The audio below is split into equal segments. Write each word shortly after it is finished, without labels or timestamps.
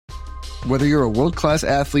Whether you're a world-class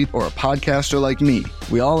athlete or a podcaster like me,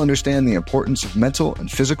 we all understand the importance of mental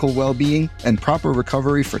and physical well-being and proper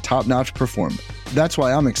recovery for top-notch performance. That's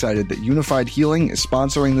why I'm excited that Unified Healing is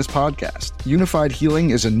sponsoring this podcast. Unified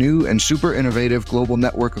Healing is a new and super innovative global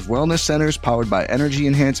network of wellness centers powered by Energy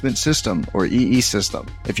Enhancement System, or EE System.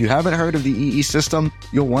 If you haven't heard of the EE System,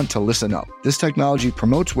 you'll want to listen up. This technology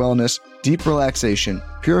promotes wellness, deep relaxation,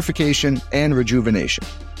 purification, and rejuvenation.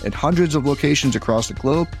 At hundreds of locations across the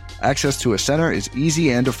globe, access to a center is easy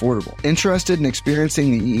and affordable. Interested in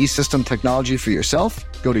experiencing the EE System technology for yourself?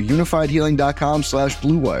 Go to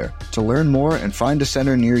unifiedhealing.com/bluewire to learn more and find a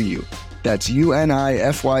center near you. That's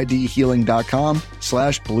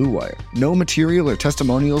unifydhealing.com/bluewire. No material or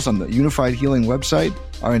testimonials on the Unified Healing website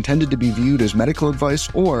are intended to be viewed as medical advice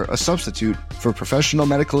or a substitute for professional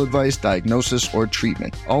medical advice, diagnosis, or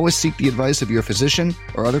treatment. Always seek the advice of your physician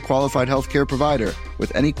or other qualified healthcare provider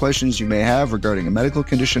with any questions you may have regarding a medical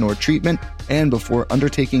condition or treatment and before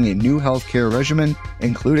undertaking a new healthcare regimen,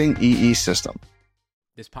 including EE System.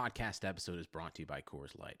 This podcast episode is brought to you by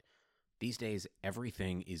Coors Light. These days,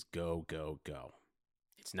 everything is go, go, go.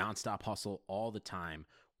 It's nonstop hustle all the time.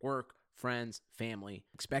 Work, friends, family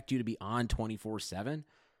expect you to be on 24/7.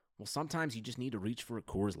 Well, sometimes you just need to reach for a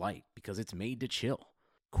Coors Light because it's made to chill.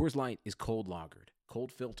 Coors Light is cold lagered,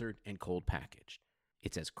 cold filtered, and cold packaged.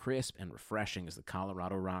 It's as crisp and refreshing as the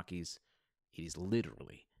Colorado Rockies. It is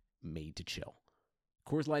literally made to chill.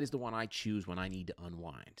 Coors Light is the one I choose when I need to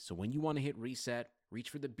unwind. So when you want to hit reset,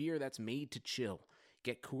 reach for the beer that's made to chill.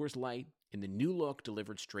 Get Coors Light in the new look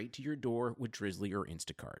delivered straight to your door with Drizzly or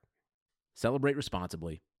Instacart. Celebrate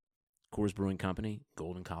responsibly. Coors Brewing Company,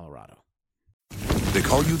 Golden, Colorado. They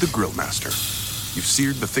call you the Grill Master. You've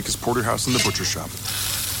seared the thickest porterhouse in the butcher shop.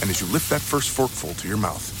 And as you lift that first forkful to your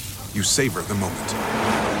mouth, you savor the moment.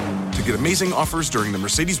 To get amazing offers during the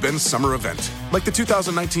Mercedes-Benz summer event, like the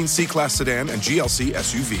 2019 C-Class sedan and GLC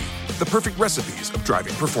SUV, the perfect recipes of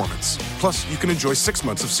driving performance. Plus, you can enjoy 6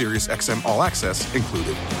 months of Sirius XM All Access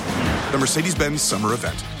included. The Mercedes-Benz summer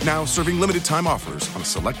event, now serving limited time offers on a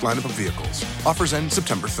select lineup of vehicles. Offers end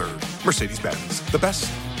September 3rd. Mercedes-Benz, the best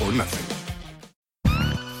or nothing.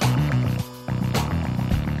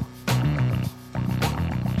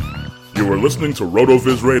 You are listening to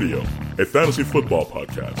RotoViz Radio, a fantasy football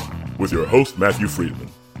podcast, with your host, Matthew Friedman.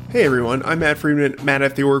 Hey everyone, I'm Matt Friedman, Matt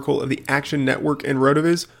F. the Oracle of the Action Network and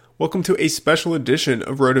RotoViz. Welcome to a special edition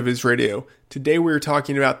of RotoViz Radio. Today we are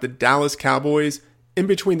talking about the Dallas Cowboys. In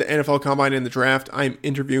between the NFL Combine and the Draft, I'm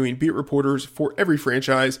interviewing beat reporters for every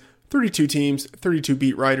franchise, 32 teams, 32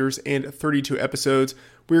 beat writers, and 32 episodes.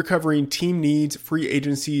 We're covering team needs, free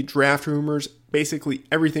agency, draft rumors, basically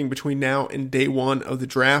everything between now and day one of the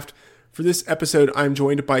draft. For this episode, I'm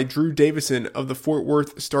joined by Drew Davison of the Fort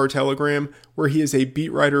Worth Star-Telegram, where he is a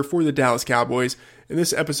beat writer for the Dallas Cowboys. In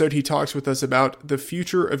this episode, he talks with us about the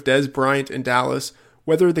future of Dez Bryant in Dallas,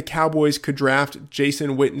 whether the Cowboys could draft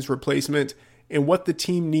Jason Witten's replacement, and what the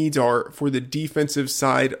team needs are for the defensive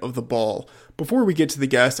side of the ball. Before we get to the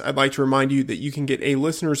guest, I'd like to remind you that you can get a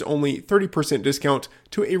listeners-only 30% discount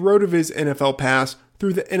to a RotoViz NFL Pass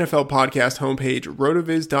through the NFL Podcast homepage,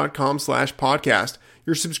 rotoviz.com/podcast.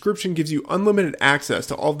 Your subscription gives you unlimited access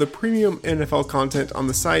to all of the premium NFL content on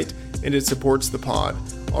the site, and it supports the pod.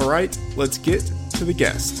 All right, let's get to the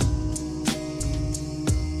guest.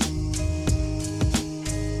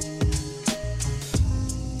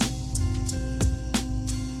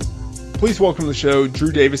 Please welcome to the show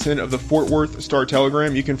Drew Davison of the Fort Worth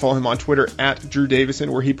Star-Telegram. You can follow him on Twitter at Drew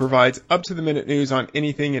Davison, where he provides up-to-the-minute news on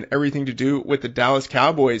anything and everything to do with the Dallas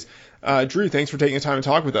Cowboys. Drew, thanks for taking the time to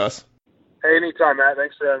talk with us. Hey, anytime, Matt.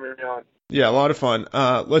 Thanks for having me on. Yeah, a lot of fun.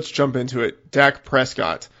 Let's jump into it. Dak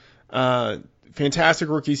Prescott. Fantastic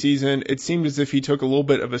rookie season. It seemed as if he took a little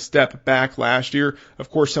bit of a step back last year. Of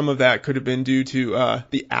course, some of that could have been due to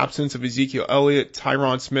the absence of Ezekiel Elliott,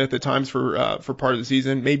 Tyron Smith at times for part of the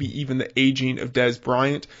season, maybe even the aging of Dez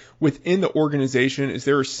Bryant. Within the organization, is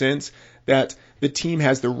there a sense that the team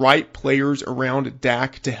has the right players around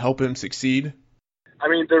Dak to help him succeed? I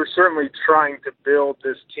mean, they're certainly trying to build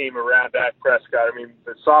this team around Dak Prescott. I mean,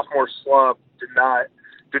 the sophomore slump did not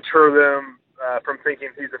deter them from thinking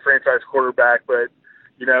he's a franchise quarterback, but,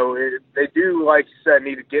 you know, they do, like you said,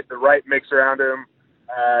 need to get the right mix around him.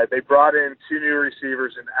 They brought in 2 new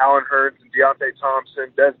receivers in Allen Hurns and Deontay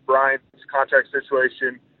Thompson. Dez Bryant's contract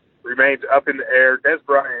situation remains up in the air. Dez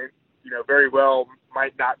Bryant, you know, very well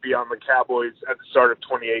might not be on the Cowboys at the start of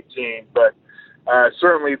 2018, but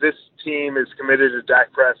certainly this team is committed to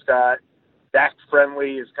Dak Prescott. Dak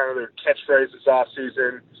friendly is kind of their catchphrase this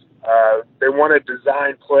offseason. They want to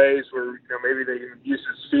design plays where, you know, maybe they can use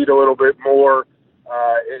his feet a little bit more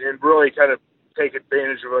and really kind of take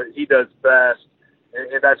advantage of what he does best,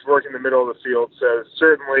 and that's working the middle of the field. So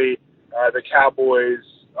certainly the Cowboys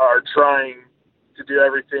are trying to do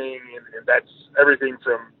everything, and that's everything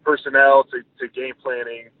from personnel to game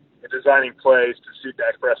planning and designing plays to suit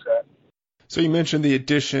Dak Prescott. So you mentioned the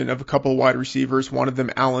addition of a couple of wide receivers. One of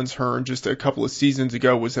them, Allen Hurns, just a couple of seasons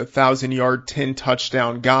ago was a 1,000-yard,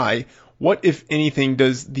 10-touchdown guy. What, if anything,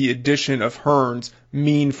 does the addition of Hurns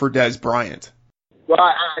mean for Dez Bryant? Well,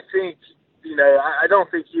 I think, I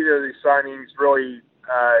don't think either of these signings really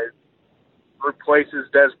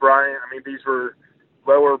replaces Dez Bryant. I mean, these were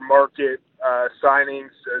lower market signings,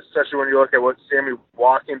 especially when you look at what Sammy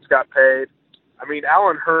Watkins got paid. I mean,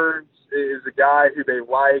 Allen Hurns is a guy who they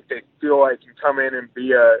like. They feel like can come in and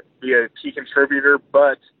be a key contributor.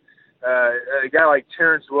 But a guy like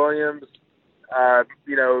Terrence Williams,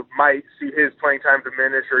 might see his playing time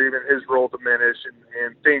diminish or even his role diminish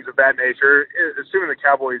and things of that nature, assuming the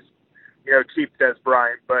Cowboys, keep Dez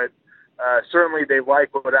Bryant. But certainly they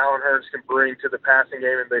like what Allen Hurns can bring to the passing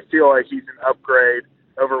game, and they feel like he's an upgrade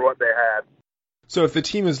over what they had. So if the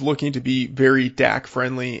team is looking to be very Dak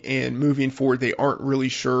friendly and moving forward, they aren't really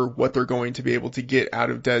sure what they're going to be able to get out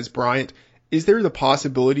of Dez Bryant, is there the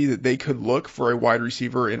possibility that they could look for a wide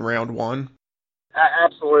receiver in round one?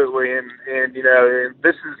 Absolutely. And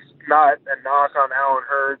this is not a knock on Allen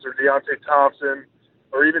Hurns or Deontay Thompson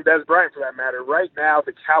or even Dez Bryant for that matter. Right now,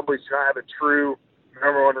 the Cowboys do not have a true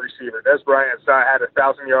number one receiver. Dez Bryant has not had a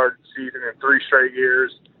 1,000-yard season in 3 straight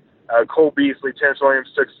years. Cole Beasley, Terrence Williams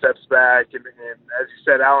took steps back, and as you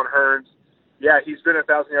said, Allen Hurns, he's been a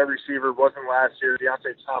 1,000-yard receiver, wasn't last year.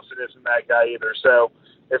 Deontay Thompson isn't that guy either. So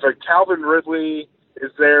if a Calvin Ridley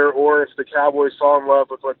is there, or if the Cowboys fall in love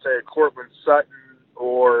with, let's say, a Courtland Sutton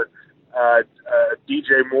or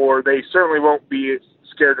DJ Moore, they certainly won't be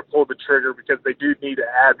scared to pull the trigger because they do need to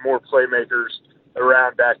add more playmakers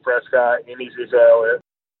around Dak Prescott and Ezekiel Elliott.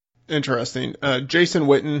 Interesting. Jason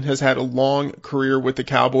Witten has had a long career with the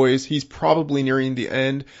Cowboys. He's probably nearing the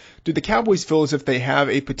end. Do the Cowboys feel as if they have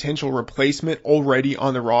a potential replacement already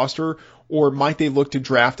on the roster, or might they look to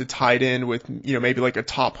draft a tight end with, maybe like a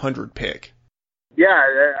top 100 pick? Yeah,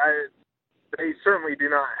 they certainly do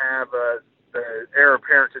not have the heir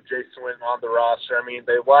apparent to Jason Witten on the roster. I mean,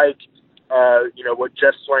 they like, what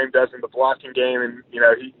Jeff Swaim does in the blocking game, and,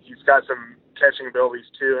 he's got some catching abilities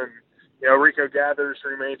too, and Rico Gathers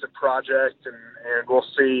remains a project, and we'll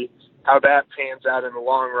see how that pans out in the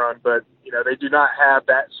long run. But, they do not have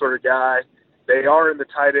that sort of guy. They are in the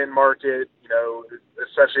tight end market,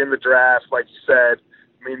 especially in the draft, like you said.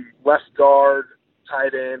 I mean, left guard,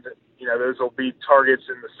 tight end, those will be targets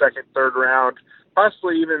in the second, third round,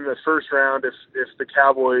 possibly even the first round if the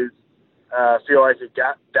Cowboys feel like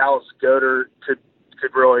Dallas Goedert could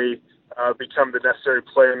really become the necessary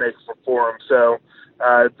playmaker for him. So,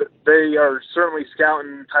 they are certainly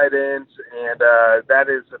scouting tight ends, and that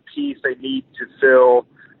is a piece they need to fill.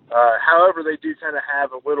 However, they do kind of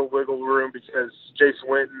have a little wiggle room because Jason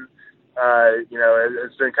Witten,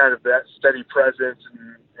 has been kind of that steady presence,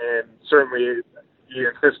 and certainly you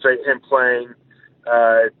anticipate him playing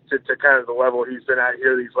to kind of the level he's been at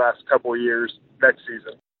here these last couple of years next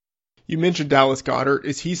season. You mentioned Dallas Goedert.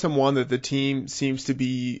 Is he someone that the team seems to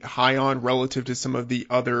be high on relative to some of the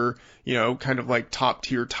other, kind of like top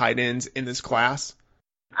tier tight ends in this class?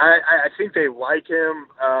 I think they like him,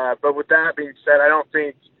 but with that being said, I don't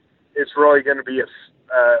think it's really going to be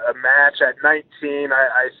a match at 19.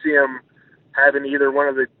 I see him having either one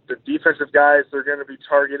of the defensive guys they're going to be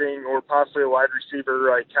targeting or possibly a wide receiver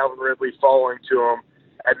like Calvin Ridley following to him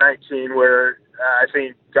at 19, where I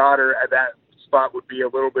think Goddard at that spot would be a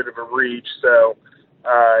little bit of a reach. So,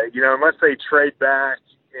 unless they trade back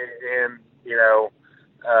and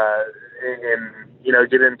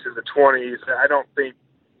get into the 20s, I don't think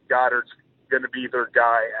Goddard's going to be their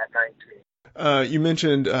guy at 19. You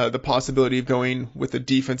mentioned the possibility of going with a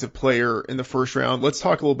defensive player in the first round. Let's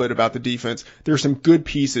talk a little bit about the defense. There's some good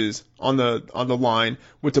pieces on the line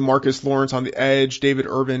with DeMarcus Lawrence on the edge, David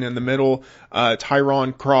Irvin in the middle,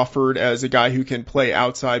 Tyron Crawford as a guy who can play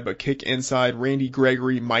outside but kick inside. Randy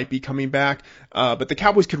Gregory might be coming back, but the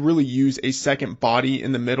Cowboys could really use a second body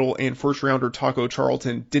in the middle, and first rounder Taco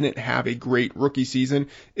Charlton didn't have a great rookie season.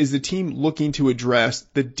 Is the team looking to address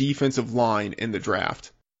the defensive line in the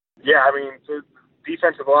draft? Yeah, I mean, the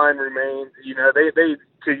defensive line remains, they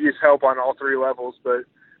could use help on all 3 levels, but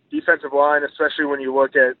defensive line, especially when you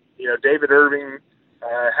look at, David Irving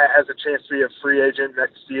has a chance to be a free agent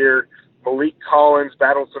next year. Malik Collins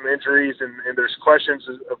battled some injuries, and there's questions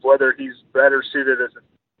of whether he's better suited as a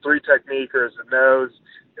 3 technique or as a nose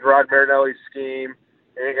in Rod Marinelli's scheme.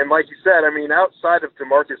 And like you said, I mean, outside of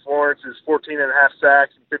DeMarcus Lawrence's 14.5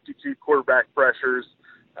 sacks and 52 quarterback pressures,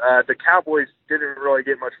 the Cowboys didn't really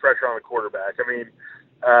get much pressure on the quarterback. I mean,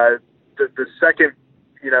 the second,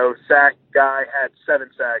 sack guy had 7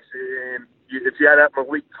 sacks. And if you add up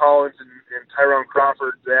Malik Collins and Tyrone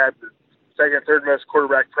Crawford, they had the second and third most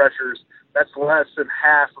quarterback pressures. That's less than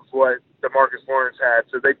half of what DeMarcus Lawrence had.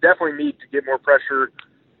 So they definitely need to get more pressure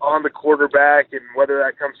on the quarterback, and whether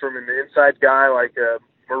that comes from an inside guy like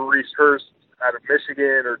Maurice Hurst out of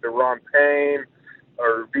Michigan or Deron Payne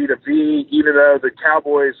or Vita V, even though the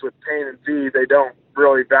Cowboys with Payne and V, they don't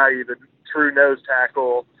really value the true nose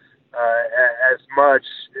tackle as much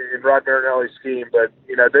in Rod Marinelli's scheme. But,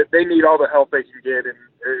 they need all the help they can get, and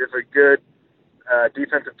if a good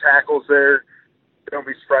defensive tackle's there, don't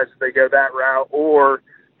be surprised if they go that route. Or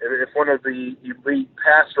if one of the elite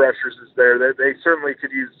pass rushers is there, they certainly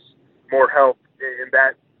could use more help in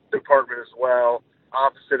that department as well,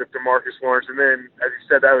 opposite of DeMarcus Lawrence. And then, as you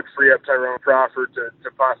said, that would free up Tyrone Crawford to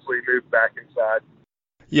possibly move back inside.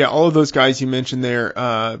 Yeah, all of those guys you mentioned there,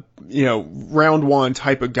 round one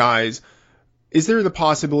type of guys. Is there the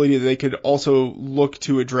possibility that they could also look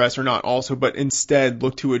to address, or not also, but instead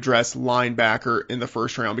look to address linebacker in the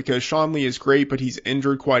first round? Because Sean Lee is great, but he's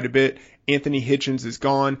injured quite a bit. Anthony Hitchens is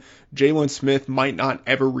gone. Jalen Smith might not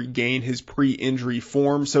ever regain his pre-injury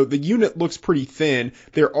form. So the unit looks pretty thin.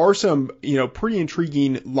 There are some, pretty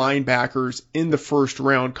intriguing linebackers in the first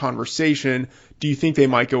round conversation. Do you think they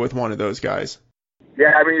might go with one of those guys?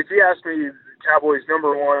 Yeah, I mean, if you ask me, Cowboys'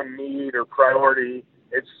 number one need or priority,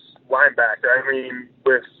 it's linebacker. I mean,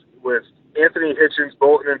 with Anthony Hitchens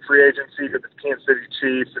bolting in free agency to the Kansas City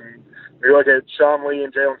Chiefs, and you look at Sean Lee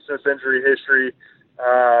and Jalen Smith's injury history,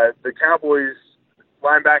 the Cowboys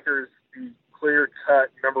linebackers, the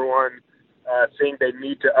clear-cut number one thing they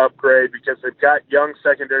need to upgrade, because they've got young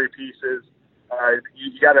secondary pieces.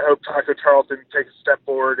 You got to hope Taco Charlton takes a step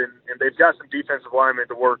forward, and they've got some defensive linemen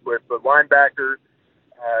to work with. But linebacker,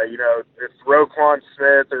 if Roquan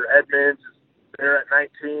Smith or Edmonds is there at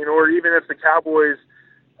 19, or even if the Cowboys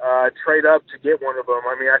trade up to get one of them,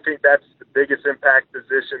 I mean, I think that's the biggest impact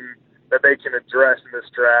position that they can address in this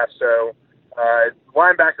draft. So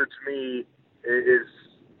linebacker to me is,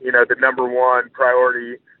 the number one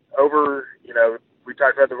priority over, we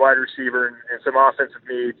talked about the wide receiver and some offensive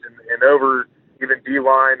needs, and over even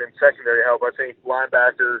D-line and secondary help. I think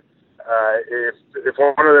linebacker, if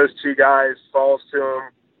one of those two guys falls to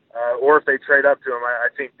him, or if they trade up to him, I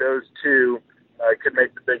think those two could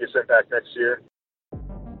make the biggest impact next year.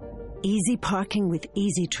 Easy parking with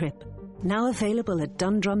Easy Trip, now available at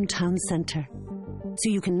Dundrum Town Centre. So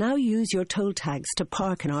you can now use your toll tags to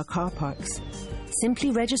park in our car parks. Simply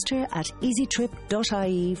register at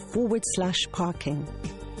easytrip.ie/parking.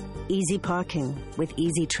 Easy parking with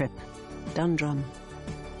Easy Trip. Dundrum,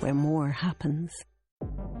 where more happens.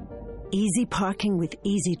 Easy parking with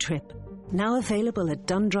Easy Trip, now available at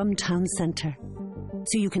Dundrum Town Centre.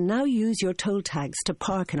 So you can now use your toll tags to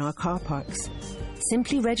park in our car parks.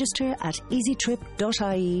 Simply register at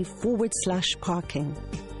easytrip.ie/parking.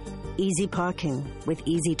 Easy parking with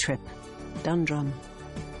Easy Trip. Dundrum,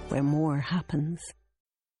 where more happens.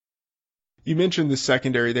 You mentioned the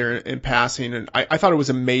secondary there in passing, and I thought it was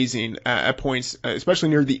amazing at points, especially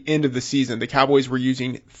near the end of the season. The Cowboys were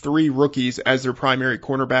using 3 rookies as their primary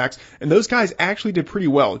cornerbacks, and those guys actually did pretty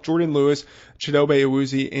well. Jordan Lewis, Chidobe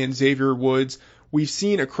Awuzie, and Xavier Woods. We've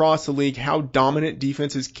seen across the league how dominant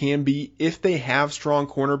defenses can be if they have strong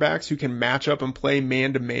cornerbacks who can match up and play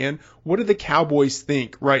man-to-man. What do the Cowboys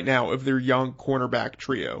think right now of their young cornerback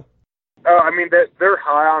trio? I mean, they're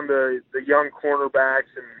high on the young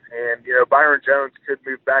cornerbacks, and Byron Jones could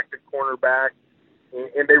move back to cornerback,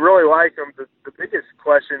 and they really like him. The biggest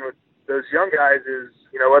question with those young guys is,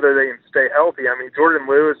 whether they can stay healthy. I mean, Jordan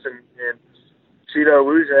Lewis and Chido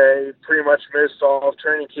Awuzie pretty much missed all of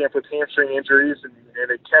training camp with hamstring injuries, and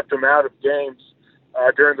it kept them out of games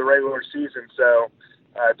during the regular season. So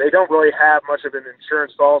they don't really have much of an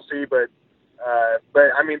insurance policy, but I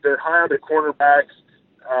mean, they're high on the cornerbacks.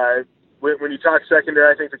 When you talk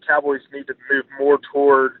secondary, I think the Cowboys need to move more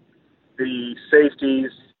toward the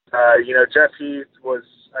safeties. Jeff Heath was,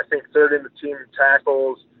 I think, third in the team in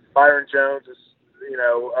tackles. Byron Jones is,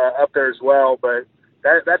 up there as well, but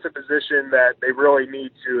that's a position that they really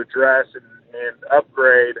need to address and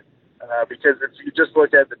upgrade, because if you just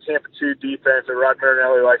look at the Tampa 2 defense that Rod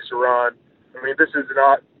Marinelli likes to run, I mean, this is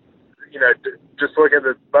not, just look at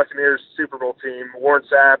the Buccaneers Super Bowl team. Warren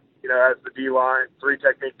Sapp, has the D-line, 3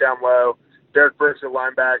 technique down low, Derek Brooks at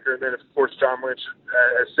linebacker, and then, of course, John Lynch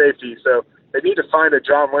as safety. So they need to find a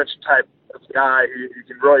John Lynch type of guy who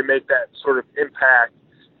can really make that sort of impact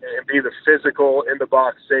and be the physical in the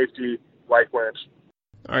box safety like Lynch.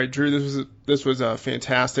 All right, Drew, this was a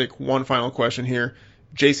fantastic. One final question here.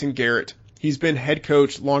 Jason Garrett. He's been head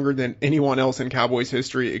coach longer than anyone else in Cowboys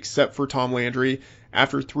history except for Tom Landry.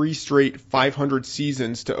 After 3 straight 500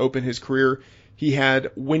 seasons to open his career, he's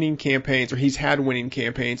had winning campaigns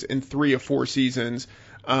in 3 of 4 seasons.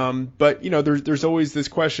 But, there's always this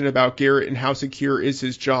question about Garrett and how secure is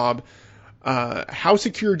his job. How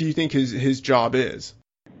secure do you think his job is?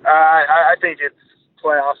 I think it's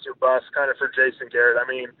playoffs or bust kind of for Jason Garrett. I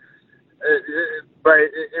mean,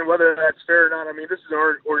 and whether that's fair or not, I mean, this is an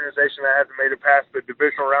organization that hasn't made it past the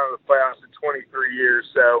divisional round of the playoffs in 23 years.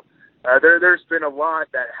 So there's been a lot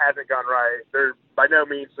that hasn't gone right. They're by no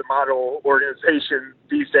means the model organization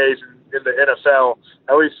these days in the NFL,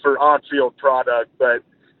 at least for on-field product. But,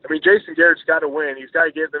 I mean, Jason Garrett's got to win. He's got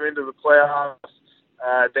to get them into the playoffs.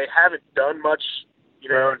 They haven't done much, in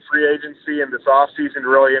free agency and this offseason to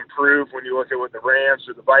really improve when you look at what the Rams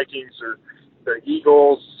or the Vikings or the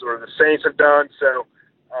Eagles or the Saints have done. So,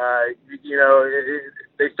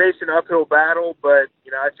 they face an uphill battle, but,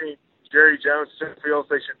 I think Jerry Jones still feels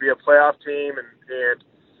they should be a playoff team. And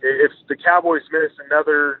if the Cowboys miss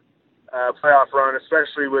another playoff run,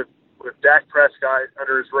 especially with Dak Prescott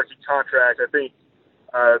under his rookie contract, I think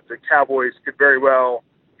the Cowboys could very well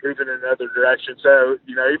move in another direction. So,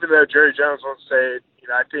 even though Jerry Jones won't say it,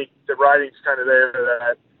 I think the writing's kind of there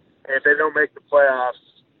that if they don't make the playoffs,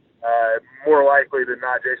 more likely than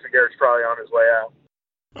not, Jason Garrett's probably on his way out.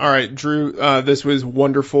 All right, Drew, this was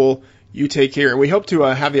wonderful. You take care. And we hope to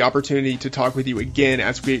have the opportunity to talk with you again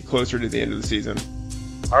as we get closer to the end of the season.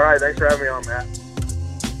 All right, thanks for having me on, Matt.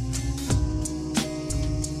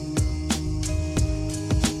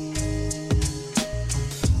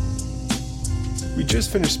 We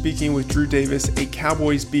just finished speaking with Drew Davis, a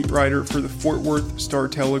Cowboys beat writer for the Fort Worth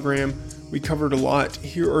Star-Telegram. We covered a lot.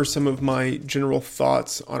 Here are some of my general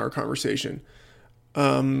thoughts on our conversation.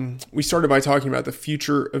 We started by talking about the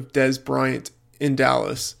future of Dez Bryant in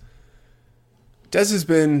Dallas. Dez has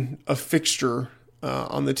been a fixture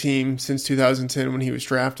on the team since 2010 when he was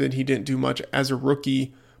drafted. He didn't do much as a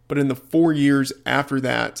rookie, but in the 4 years after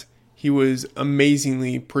that, he was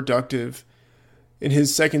amazingly productive. In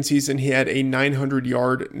his second season, he had a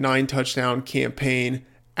 900-yard, 9-touchdown campaign.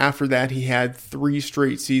 After that, he had 3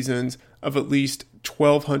 straight seasons of at least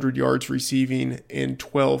 1,200 yards receiving and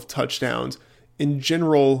 12 touchdowns. In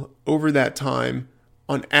general, over that time,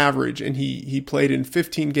 on average, and he played in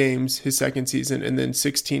 15 games his second season and then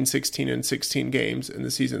 16, 16, and 16 games in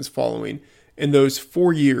the seasons following. In those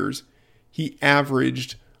 4 years, he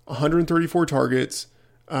averaged 134 targets,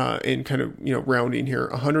 and kind of, rounding here,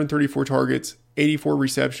 134 targets, 84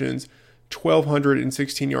 receptions,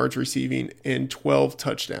 1,216 yards receiving, and 12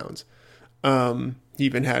 touchdowns. He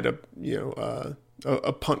even had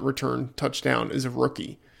a punt return touchdown as a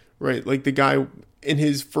rookie, right? Like the guy in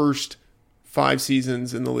his first 5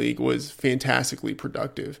 seasons in the league was fantastically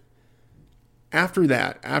productive. After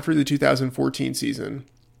that, after the 2014 season,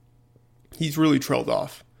 he's really trailed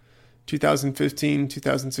off. 2015,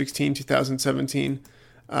 2016, 2017,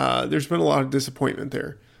 there's been a lot of disappointment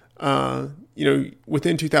there.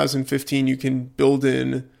 Within 2015, you can build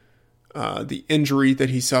in the injury that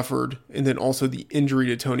he suffered and then also the injury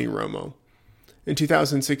to Tony Romo. In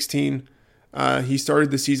 2016, he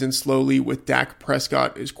started the season slowly with Dak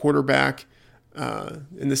Prescott as quarterback.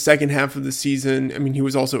 In the second half of the season, he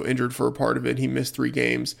was also injured for a part of it. He missed 3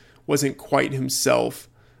 games, wasn't quite himself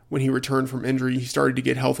when he returned from injury. He started to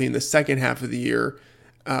get healthy in the second half of the year.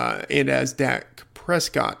 And as Dak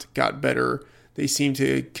Prescott got better, they seemed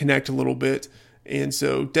to connect a little bit. And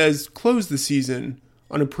so Dez closed the season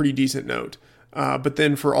on a pretty decent note. But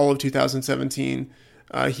then for all of 2017,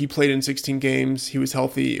 he played in 16 games. He was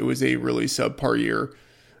healthy. It was a really subpar year.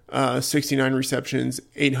 69 receptions,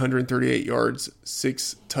 838 yards,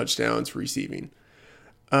 6 touchdowns receiving.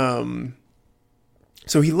 So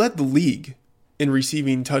he led the league in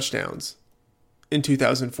receiving touchdowns in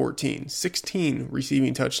 2014. 16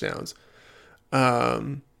 receiving touchdowns.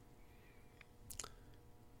 But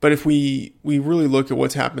if we really look at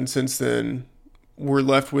what's happened since then, we're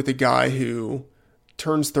left with a guy who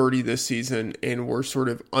turns 30 this season, and we're sort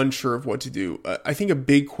of unsure of what to do. I think a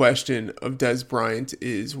big question of Dez Bryant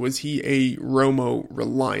is, was he a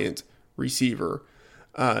Romo-reliant receiver?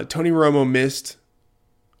 Tony Romo missed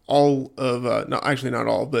all of, not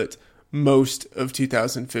all, but most of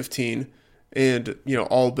 2015, and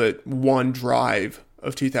all but one drive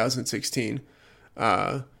of 2016.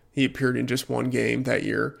 He appeared in just one game that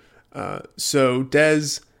year. So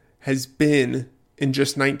Dez has been in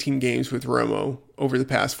just 19 games with Romo over the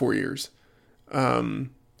past 4 years.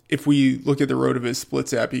 if we look at the RotoViz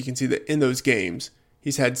Splits app, you can see that in those games,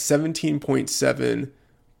 he's had 17.7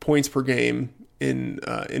 points per game in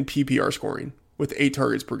PPR scoring with 8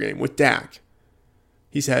 targets per game. With Dak,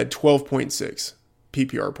 he's had 12.6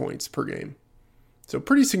 PPR points per game. So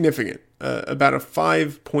pretty significant, about a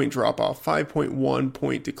 5-point drop-off, 5.1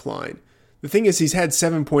 point decline. The thing is, he's had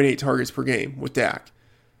 7.8 targets per game with Dak.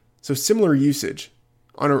 So similar usage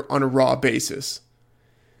on a raw basis.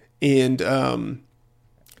 And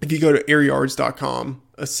if you go to airyards.com,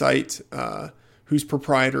 a site whose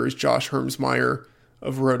proprietor is Josh Hermsmeyer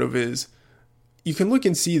of RotoViz, you can look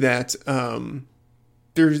and see that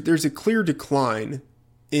there's a clear decline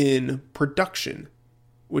in production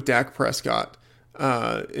with Dak Prescott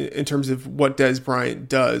in terms of what Dez Bryant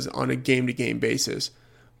does on a game-to-game basis.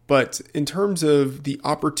 But in terms of the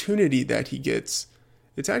opportunity that he gets,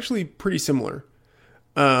 it's actually pretty similar.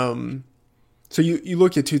 So you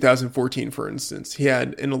look at 2014, for instance. He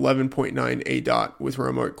had an 11.9 ADOT with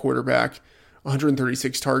Romo at quarterback,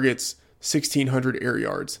 136 targets, 1,600 air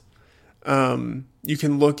yards. You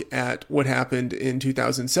can look at what happened in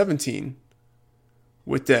 2017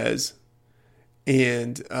 with Dez,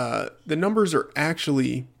 and the numbers are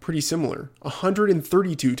actually pretty similar.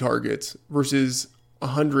 132 targets versus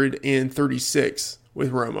 136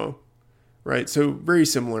 with Romo, right? So very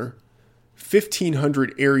similar.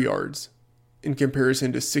 1,500 air yards in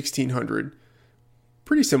comparison to 1,600.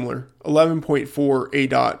 Pretty similar. 11.4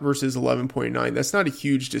 ADOT versus 11.9. That's not a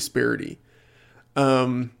huge disparity.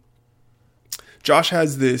 Josh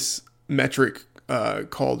has this metric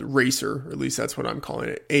called RACR, or at least that's what I'm calling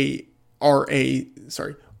it.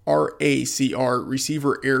 RACR,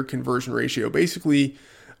 receiver air conversion ratio. Basically,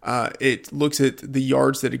 it looks at the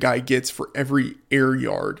yards that a guy gets for every air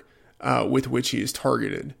yard with which he is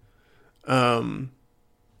targeted.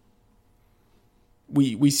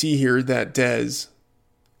 We see here that Dez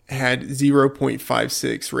had 0.56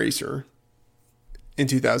 RACR in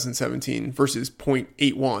 2017 versus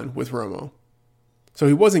 0.81 with Romo. So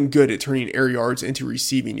he wasn't good at turning air yards into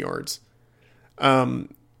receiving yards.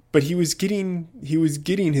 But he was getting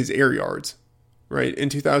his air yards, right? In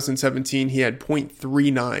 2017, he had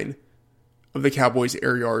 0.39 of the Cowboys'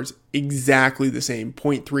 air yards, exactly the same,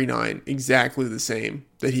 0.39, exactly the same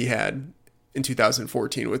that he had in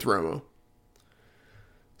 2014 with Romo.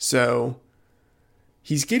 So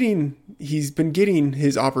he's been getting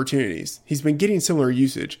his opportunities. He's been getting similar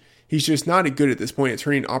usage. He's just not good at this point at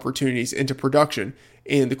turning opportunities into production.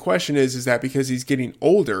 And the question is that because he's getting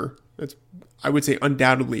older, that's, I would say,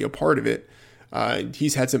 undoubtedly a part of it.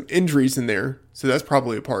 He's had some injuries in there, so that's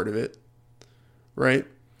probably a part of it, right?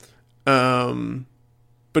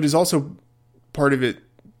 But is also part of it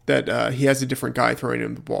that he has a different guy throwing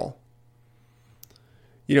him the ball.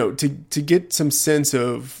 You know, to get some sense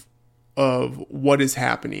of what is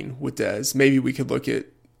happening with Dez, maybe we could look at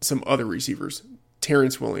some other receivers.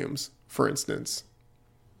 Terrence Williams, for instance.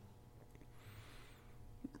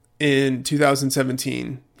 In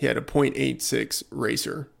 2017, he had a 0.86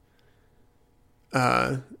 RACR.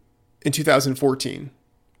 In 2014,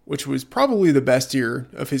 which was probably the best year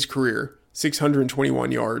of his career,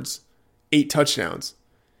 621 yards, 8 touchdowns.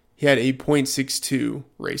 He had a 0.62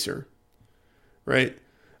 RACR, right?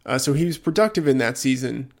 So he was productive in that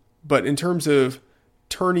season, but in terms of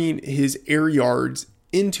turning his air yards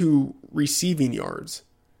into receiving yards,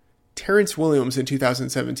 Terrence Williams in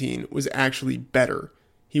 2017 was actually better.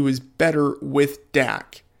 He was better with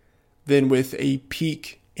Dak than with a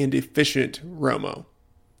peak and efficient Romo.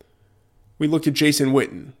 We look at Jason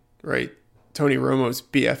Witten, right? Tony Romo's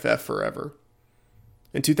BFF forever.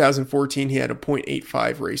 In 2014, he had a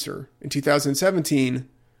 0.85 RACR. In 2017,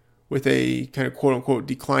 with a kind of quote-unquote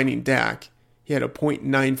declining Dak, he had a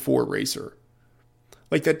 0.94 RACR.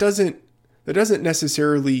 Like, that doesn't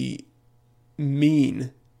necessarily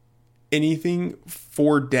mean anything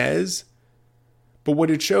for Dez, but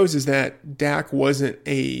what it shows is that Dak wasn't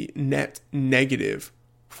a net negative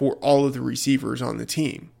for all of the receivers on the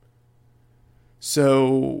team.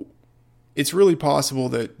 So it's really possible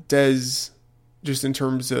that Dez, just in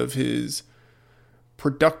terms of his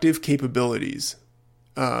productive capabilities,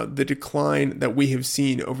 the decline that we have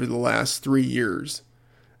seen over the last 3 years,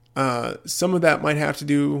 some of that might have to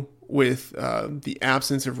do with the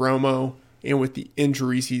absence of Romo and with the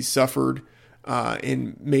injuries he's suffered,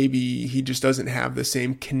 and maybe he just doesn't have the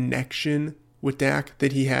same connection with Dak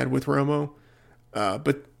that he had with Romo.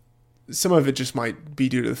 But some of it just might be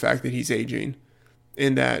due to the fact that he's aging,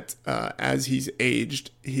 and that as he's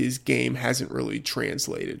aged, his game hasn't really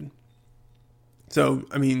translated. So,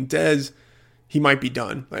 I mean, Dez, he might be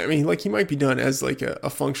done. I mean, like, he might be done as like a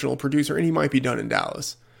functional producer, and he might be done in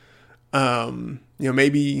Dallas.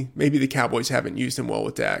 Maybe the Cowboys haven't used him well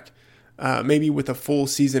with Dak. Maybe with a full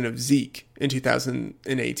season of Zeke in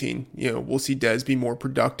 2018, we'll see Dez be more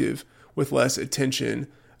productive with less attention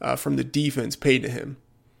from the defense paid to him.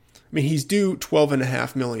 I mean, he's due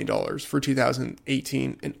 $12.5 million for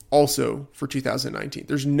 2018 and also for 2019.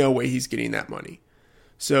 There's no way he's getting that money.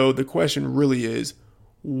 So the question really is,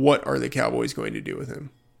 what are the Cowboys going to do with him?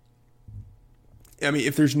 I mean,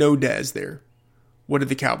 if there's no Dez there, what did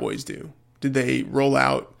the Cowboys do? Did they roll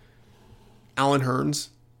out Allen Hurns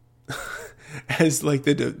as like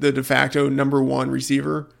the de facto number one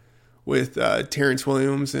receiver with Terrence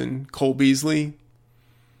Williams and Cole Beasley?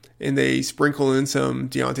 And they sprinkle in some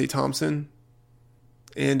Deontay Thompson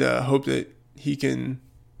and hope that he can,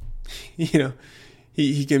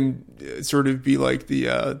 he can sort of be like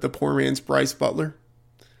the poor man's Bryce Butler.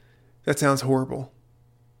 That sounds horrible.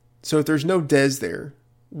 So if there's no Dez there,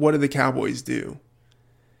 what do the Cowboys do?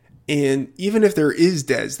 And even if there is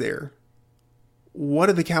Dez there, what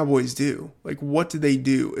do the Cowboys do? Like, what do they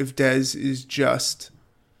do if Dez is just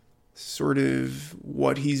sort of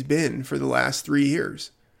what he's been for the last 3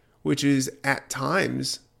 years, which is at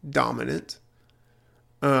times dominant,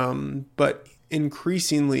 but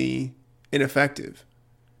increasingly ineffective,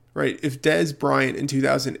 right? If Dez Bryant in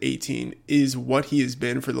 2018 is what he has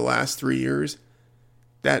been for the last 3 years,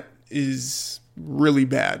 that is really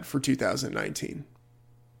bad for 2019.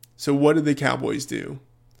 So what did the Cowboys do?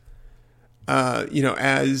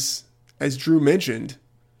 As Drew mentioned,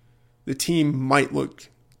 the team might look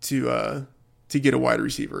to get a wide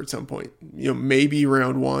receiver at some point. Maybe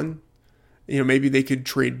round one. Maybe they could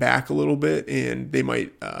trade back a little bit, and they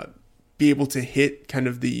might be able to hit kind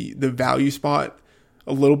of the value spot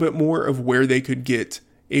a little bit more of where they could get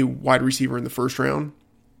a wide receiver in the first round.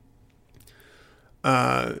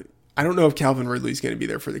 I don't know if Calvin Ridley is going to be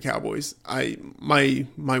there for the Cowboys.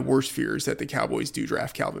 My worst fear is that the Cowboys do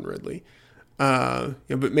draft Calvin Ridley. But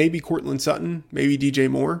maybe Courtland Sutton, maybe DJ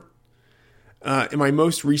Moore. In my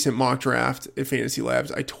most recent mock draft at Fantasy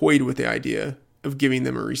Labs, I toyed with the idea of giving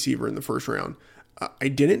them a receiver in the first round. I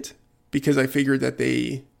didn't, because I figured that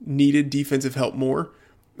they needed defensive help more,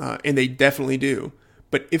 and they definitely do.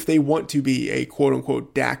 But if they want to be a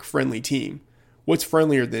quote-unquote Dak-friendly team, what's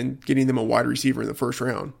friendlier than getting them a wide receiver in the first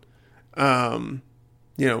round?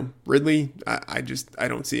 Ridley, I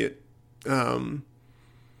don't see it.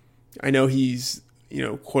 I know he's,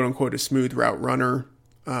 quote-unquote a smooth route runner.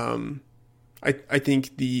 I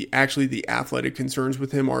think the athletic concerns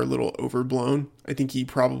with him are a little overblown. I think he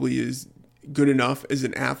probably is good enough as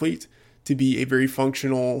an athlete to be a very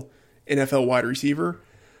functional NFL wide receiver,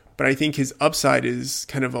 but I think his upside is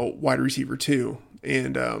kind of a wide receiver too.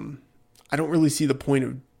 And I don't really see the point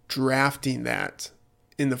of drafting that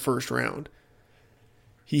in the first round.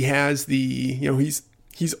 He has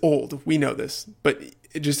he's old. We know this, but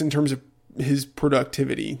just in terms of his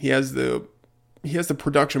productivity, he has the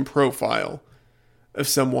production profile of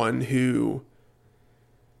someone who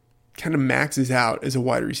kind of maxes out as a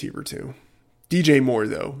wide receiver too. DJ Moore,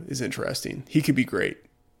 though, is interesting. He could be great.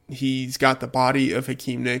 He's got the body of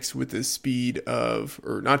Hakeem Nicks with the speed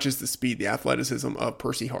or not just the speed, the athleticism of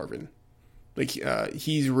Percy Harvin.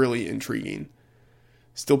 He's really intriguing.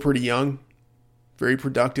 Still pretty young, very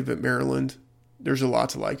productive at Maryland. There's a lot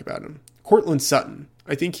to like about him. Courtland Sutton,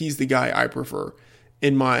 I think he's the guy I prefer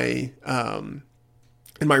in my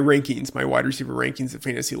rankings, my wide receiver rankings at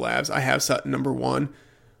Fantasy Labs. I have Sutton number one.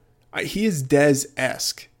 He is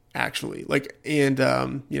Dez-esque, actually. Went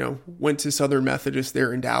to Southern Methodist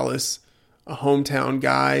there in Dallas, a hometown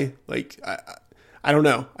guy. I don't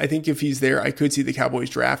know. I think if he's there, I could see the Cowboys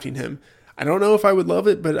drafting him. I don't know if I would love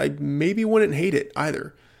it, but I maybe wouldn't hate it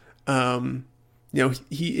either.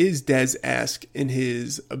 He is Dez-esque in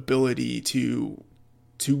his ability to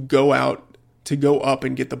go out, to go up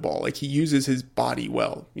and get the ball. He uses his body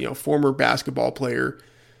well. Former basketball player,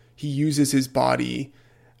 he uses his body,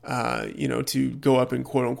 to go up and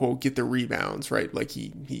quote unquote get the rebounds, right?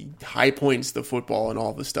 He high points the football and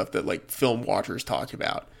all the stuff that film watchers talk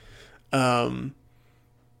about.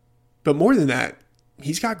 But more than that,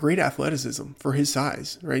 he's got great athleticism for his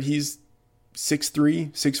size, right? He's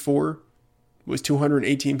 6'3", 6'4", was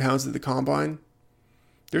 218 pounds at the combine.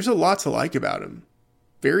 There's a lot to like about him.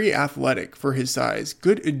 Very athletic for his size,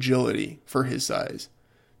 good agility for his size,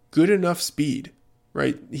 good enough speed,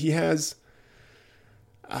 right? He has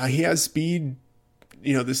speed,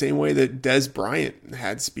 the same way that Dez Bryant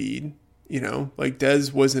had speed.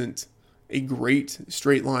 Dez wasn't a great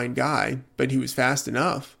straight line guy, but he was fast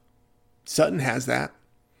enough. Sutton has that,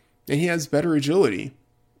 and he has better agility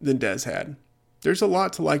than Dez had. There's a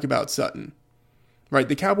lot to like about Sutton. right?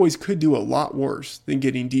 The Cowboys could do a lot worse than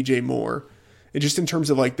getting DJ Moore. And just in terms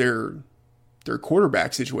of like their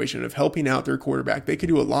quarterback situation, of helping out their quarterback, they could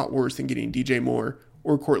do a lot worse than getting DJ Moore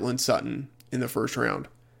or Courtland Sutton in the first round.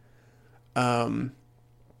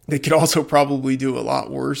 They could also probably do a lot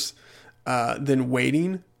worse than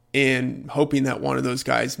waiting and hoping that one of those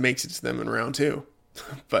guys makes it to them in round 2.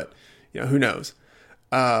 But, who knows?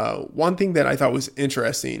 One thing that I thought was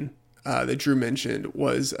interesting that Drew mentioned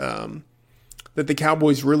was that the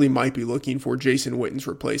Cowboys really might be looking for Jason Witten's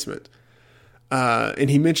replacement. And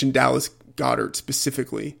he mentioned Dallas Goedert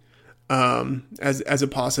specifically as a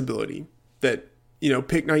possibility that,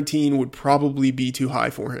 pick 19 would probably be too high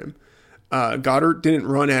for him. Goddard didn't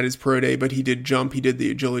run at his pro day, but he did jump. He did the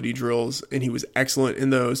agility drills, and he was excellent in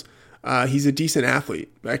those. He's a decent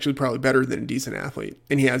athlete, actually probably better than a decent athlete,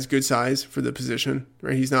 and he has good size for the position,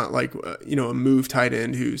 right? He's not like, a move tight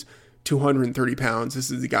end who's 230 pounds. This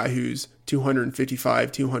is the guy who's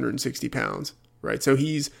 255, 260 pounds, right? So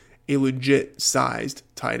he's a legit sized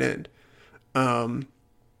tight end. But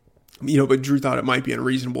Drew thought it might be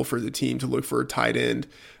unreasonable for the team to look for a tight end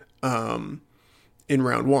in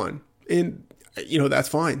round 1. And, that's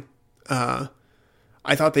fine.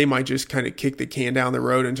 I thought they might just kind of kick the can down the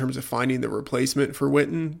road in terms of finding the replacement for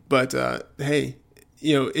Witten. But, hey,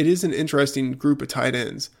 it is an interesting group of tight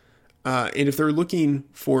ends. And if they're looking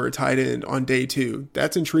for a tight end on day 2,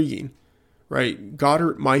 that's intriguing, right?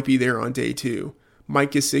 Goddard might be there on day 2.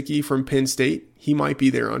 Mike Gesicki from Penn State, he might be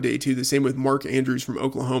there on day 2. The same with Mark Andrews from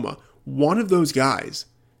Oklahoma. One of those guys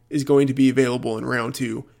is going to be available in round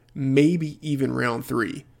 2, maybe even round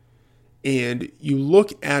 3. And you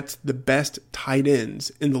look at the best tight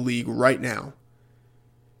ends in the league right now,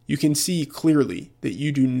 you can see clearly that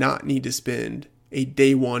you do not need to spend a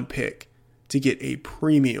day 1 pick to get a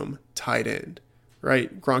premium tight end,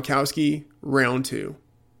 right? Gronkowski, round 2.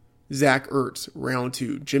 Zach Ertz, round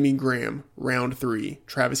 2. Jimmy Graham, round 3.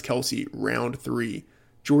 Travis Kelce, round 3.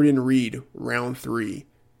 Jordan Reed, round 3.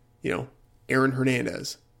 Aaron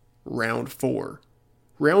Hernandez, round 4.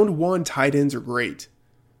 Round 1 tight ends are great.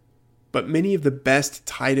 But many of the best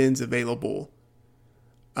tight ends available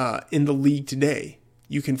in the league today,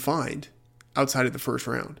 you can find outside of the first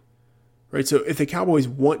round, right? So if the Cowboys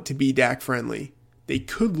want to be Dak friendly, they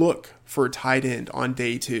could look for a tight end on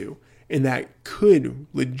day 2, and that could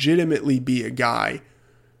legitimately be a guy,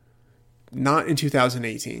 not in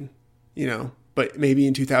 2018, but maybe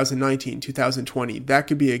in 2019, 2020. That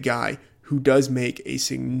could be a guy who does make a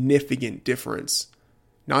significant difference,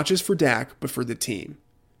 not just for Dak, but for the team.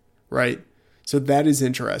 Right? So that is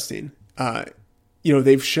interesting.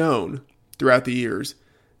 They've shown throughout the years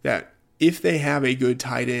that if they have a good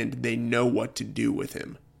tight end, they know what to do with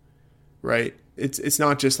him. Right? It's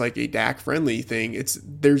not just like a Dak friendly thing.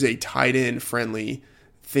 There's a tight end friendly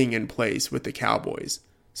thing in place with the Cowboys.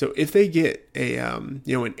 So if they get an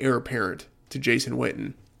heir apparent to Jason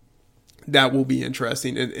Witten, that will be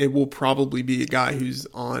interesting. And it will probably be a guy who's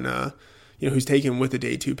on who's taken with a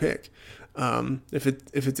day 2 pick. If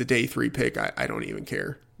it's a day 3 pick, I don't even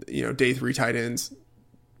care. Day 3 tight ends,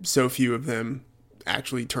 so few of them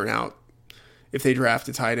actually turn out. If they draft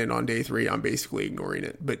a tight end on day 3, I'm basically ignoring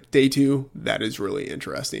it. But day 2, that is really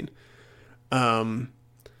interesting. But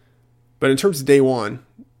in terms of day 1,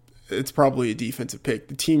 it's probably a defensive pick.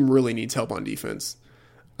 The team really needs help on defense.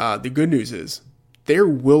 The good news is there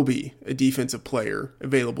will be a defensive player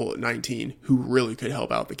available at 19 who really could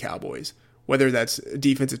help out the Cowboys. Whether that's a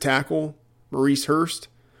defensive tackle, Maurice Hurst,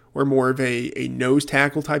 or more of a nose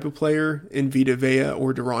tackle type of player in Vita Vea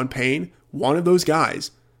or Daron Payne, one of those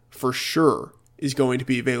guys for sure is going to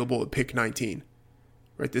be available at pick 19.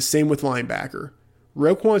 Right? The same with linebacker.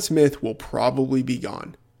 Roquan Smith will probably be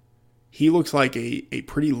gone. He looks like a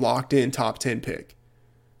pretty locked in top 10 pick.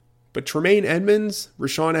 But Tremaine Edmonds,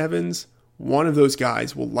 Rashaan Evans, one of those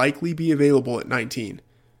guys will likely be available at 19.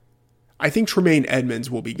 I think Tremaine Edmonds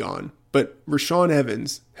will be gone, but Rashaan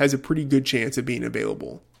Evans has a pretty good chance of being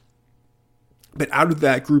available. But out of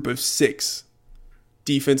that group of 6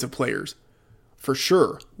 defensive players, for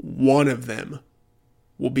sure, one of them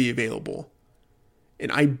will be available.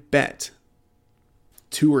 And I bet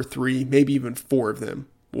 2 or 3, maybe even 4 of them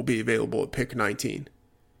will be available at pick 19.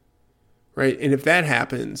 Right? And if that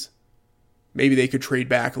happens, maybe they could trade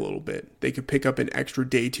back a little bit. They could pick up an extra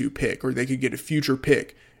day 2 pick, or they could get a future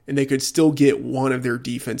pick, and they could still get one of their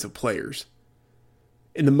defensive players.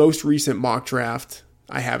 In the most recent mock draft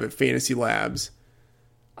I have at Fantasy Labs,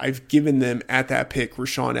 I've given them at that pick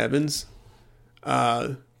Rashaan Evans.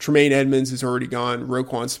 Tremaine Edmonds is already gone.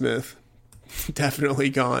 Roquan Smith, definitely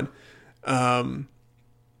gone. But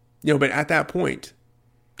at that point,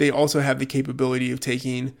 they also have the capability of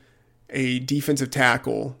taking a defensive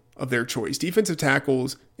tackle of their choice. Defensive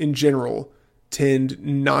tackles in general tend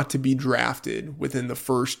not to be drafted within the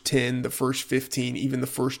first 10, the first 15, even the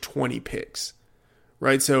first 20 picks,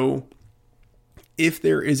 right? So if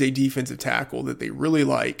there is a defensive tackle that they really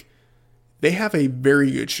like, they have a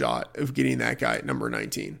very good shot of getting that guy at number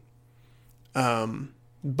 19.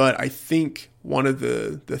 But I think one of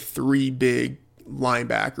the three big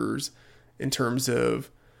linebackers in terms of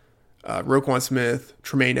Roquan Smith,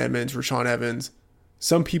 Tremaine Edmonds, Rashaan Evans,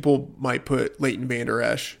 some people might put Leighton Vander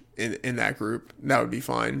Esch in that group. That would be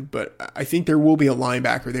fine. But I think there will be a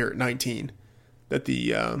linebacker there at 19 that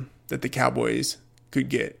the Cowboys could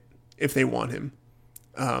get if they want him.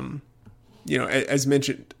 As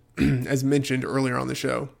mentioned earlier on the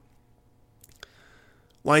show,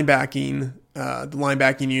 the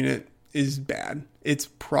linebacking unit is bad. It's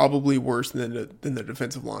probably worse than the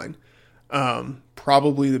defensive line.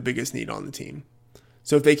 Probably the biggest need on the team.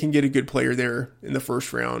 So if they can get a good player there in the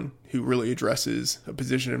first round who really addresses a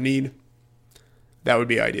position of need, that would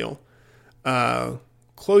be ideal.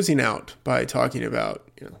 Closing out by talking about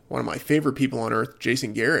one of my favorite people on earth,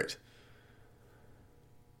 Jason Garrett.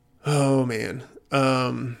 Oh man.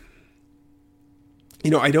 I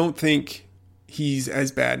don't think he's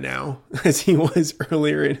as bad now as he was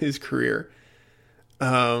earlier in his career.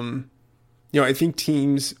 I think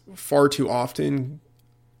teams far too often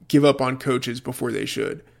give up on coaches before they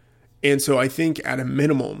should. And so I think at a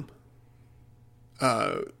minimum,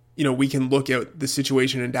 we can look at the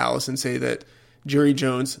situation in Dallas and say that Jerry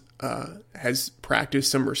Jones has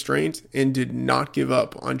practiced some restraint and did not give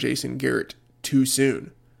up on Jason Garrett too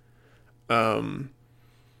soon. But,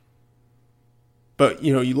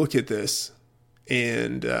 you look at this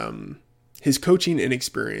and his coaching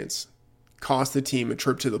inexperience cost the team a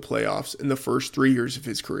trip to the playoffs in the first 3 years of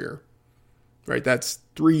his career, right? That's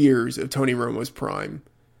 3 years of Tony Romo's prime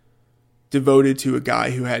devoted to a guy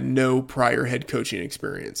who had no prior head coaching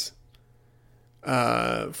experience.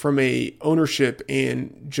 From a ownership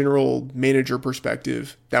and general manager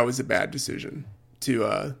perspective, that was a bad decision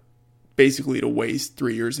to waste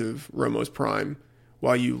 3 years of Romo's prime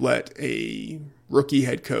while you let a rookie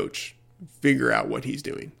head coach figure out what he's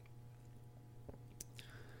doing.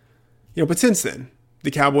 But since then,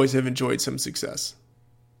 the Cowboys have enjoyed some success.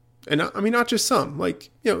 And not just some,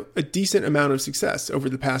 a decent amount of success over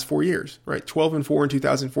the past 4 years, right? 12-4 in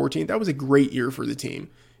 2014. That was a great year for the team.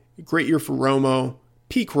 A great year for Romo,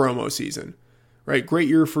 peak Romo season, right? Great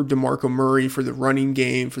year for DeMarco Murray, for the running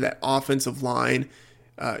game, for that offensive line.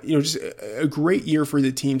 Just a great year for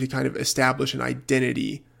the team to kind of establish an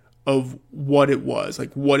identity of what it was,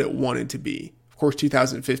 what it wanted to be. Of course,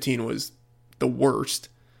 2015 was the worst.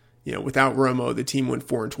 Without Romo, the team went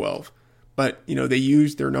 4-12. But, they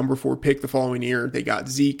used their number 4 pick the following year. They got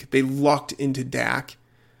Zeke. They lucked into Dak.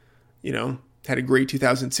 Had a great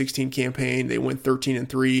 2016 campaign. They went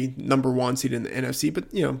 13-3, number 1 seed in the NFC,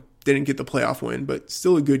 but, didn't get the playoff win, but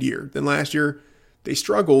still a good year. Then last year, they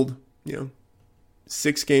struggled,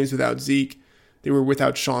 6 games without Zeke. They were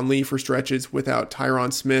without Sean Lee for stretches, without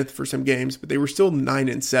Tyron Smith for some games, but they were still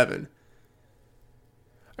 9-7.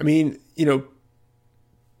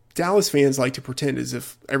 Dallas fans like to pretend as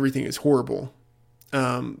if everything is horrible.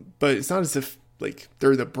 But it's not as if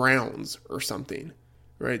they're the Browns or something,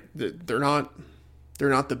 right? They're not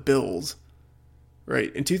the Bills,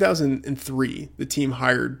 right? In 2003, the team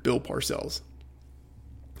hired Bill Parcells.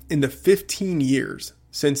 In the 15 years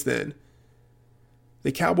since then,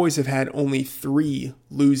 the Cowboys have had only 3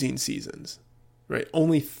 losing seasons, right?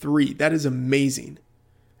 Only 3. That is amazing.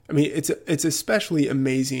 It's especially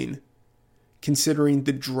amazing considering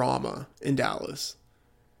the drama in Dallas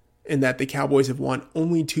and that the Cowboys have won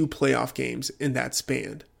only 2 playoff games in that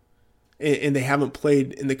span. And they haven't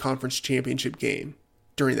played in the conference championship game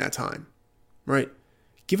during that time, right?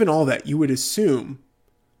 Given all that, you would assume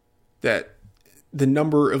that the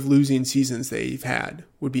number of losing seasons they've had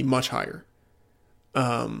would be much higher.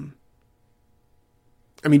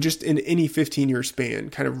 Just in any 15-year span,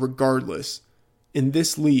 kind of regardless, in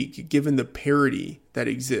this league, given the parity that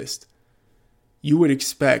exists, you would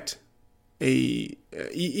expect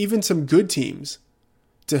even some good teams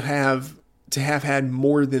to have had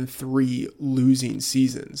more than 3 losing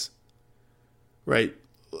seasons, right?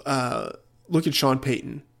 Look at Sean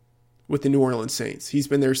Payton with the New Orleans Saints. He's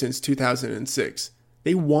been there since 2006.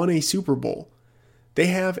 They won a Super Bowl. They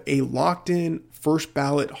have a locked-in first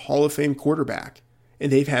ballot Hall of Fame quarterback,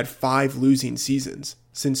 and they've had 5 losing seasons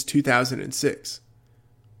since 2006,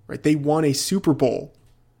 right? They won a Super Bowl,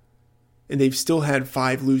 and they've still had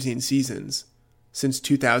 5 losing seasons since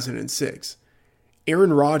 2006.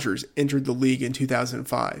 Aaron Rodgers entered the league in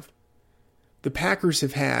 2005. The Packers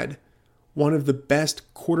have had one of the best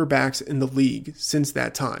quarterbacks in the league since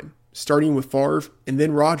that time, starting with Favre and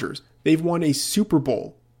then Rodgers. They've won a Super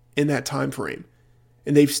Bowl in that time frame,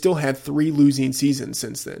 and they've still had 3 losing seasons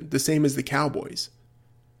since then, the same as the Cowboys.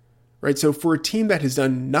 Right? So for a team that has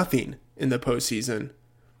done nothing in the postseason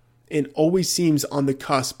and always seems on the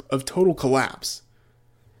cusp of total collapse,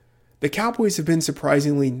 the Cowboys have been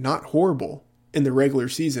surprisingly not horrible in the regular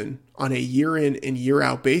season on a year in and year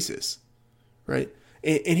out basis. Right?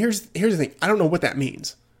 And here's the thing. I don't know what that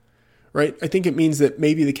means. Right? I think it means that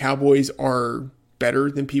maybe the Cowboys are better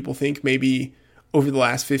than people think. Maybe over the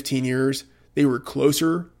last 15 years, they were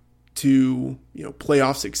closer to,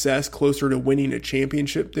 playoff success, closer to winning a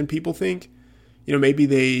championship than people think. Maybe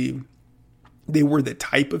they were the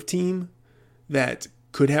type of team that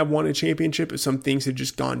could have won a championship if some things had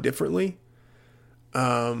just gone differently.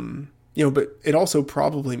 But it also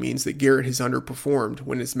probably means that Garrett has underperformed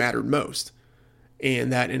when it's mattered most,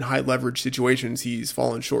 and that in high leverage situations, he's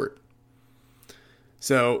fallen short.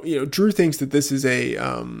 So, Drew thinks that this is a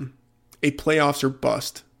playoffs or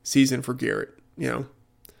bust season for Garrett.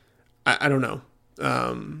 I don't know.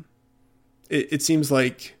 It seems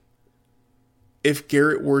like if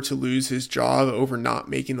Garrett were to lose his job over not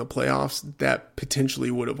making the playoffs, that potentially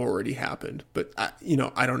would have already happened. But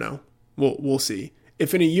I don't know. We'll see.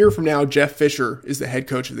 If in a year from now Jeff Fisher is the head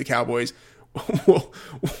coach of the Cowboys,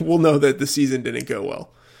 we'll know that the season didn't go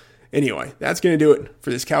well. Anyway, that's going to do it for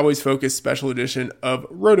this Cowboys-focused special edition of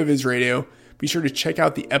RotoViz Radio. Be sure to check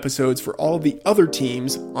out the episodes for all of the other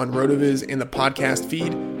teams on RotoViz and the podcast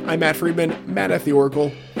feed. I'm Matt Friedman, Matt F. The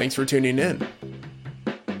Oracle. Thanks for tuning in.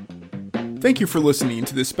 Thank you for listening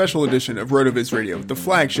to this special edition of RotoViz Radio, the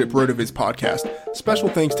flagship RotoViz podcast. Special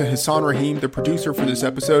thanks to Hassan Rahim, the producer for this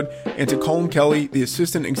episode, and to Colin Kelly, the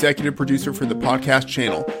assistant executive producer for the podcast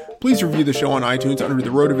channel. Please review the show on iTunes under the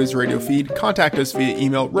RotoViz Radio feed. Contact us via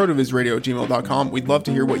email, rotovizradio@gmail.com. We'd love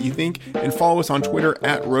to hear what you think, and follow us on Twitter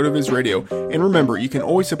 @RotoViz Radio. And remember, you can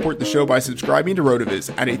always support the show by subscribing to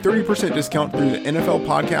RotoViz at a 30% discount through the NFL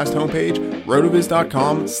podcast homepage,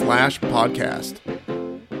 rotoviz.com/podcast.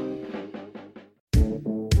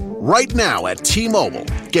 Right now at T-Mobile,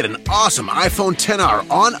 get an awesome iPhone XR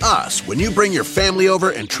on us when you bring your family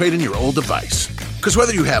over and trade in your old device. Because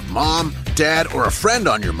whether you have mom, dad, or a friend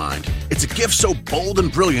on your mind, it's a gift so bold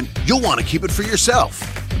and brilliant, you'll want to keep it for yourself.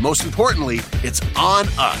 Most importantly, it's on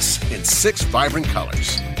us in 6 vibrant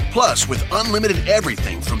colors. Plus, with unlimited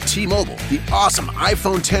everything from T-Mobile, the awesome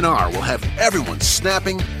iPhone XR will have everyone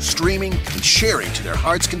snapping, streaming, and sharing to their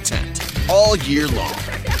heart's content all year long.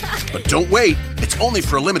 But don't wait, it's only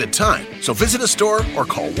for a limited time. So visit a store or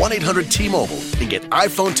call 1-800-T-Mobile and get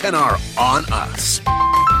iPhone XR on us.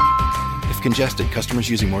 If congested, customers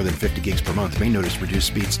using more than 50 gigs per month may notice reduced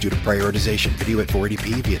speeds due to prioritization. Video at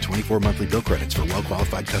 480p via 24 monthly bill credits for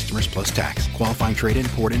well-qualified customers plus tax. Qualifying trade-in,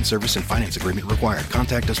 port-in, service, and finance agreement required.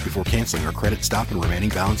 Contact us before canceling or credit stop and remaining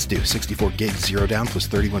balance due. 64 gigs, 0 down plus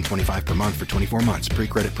 $31.25 per month for 24 months.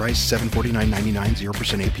 Pre-credit price, $749.99,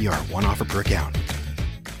 0% APR. One offer per account.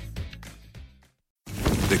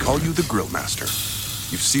 They call you the Grill Master.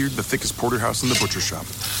 You've seared the thickest porterhouse in the butcher shop.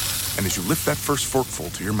 And as you lift that first forkful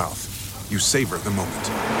to your mouth, you savor the moment.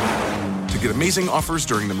 To get amazing offers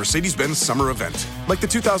during the Mercedes-Benz summer event, like the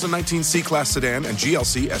 2019 C-Class sedan and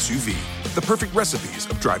GLC SUV, the perfect recipes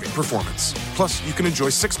of driving performance. Plus, you can enjoy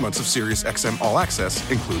 6 months of Sirius XM All Access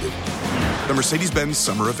included. The Mercedes-Benz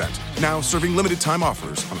summer event, now serving limited time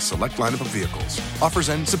offers on a select lineup of vehicles. Offers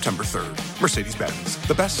end September 3rd. Mercedes-Benz,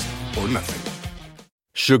 the best or nothing.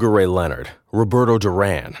 Sugar Ray Leonard, Roberto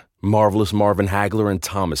Duran, Marvelous Marvin Hagler, and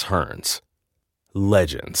Thomas Hearns.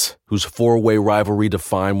 Legends, whose 4-way rivalry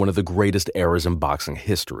defined one of the greatest eras in boxing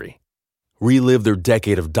history. Relive their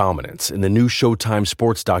decade of dominance in the new Showtime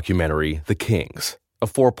sports documentary, The Kings, a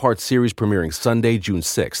 4-part series premiering Sunday, June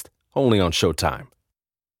 6th, only on Showtime.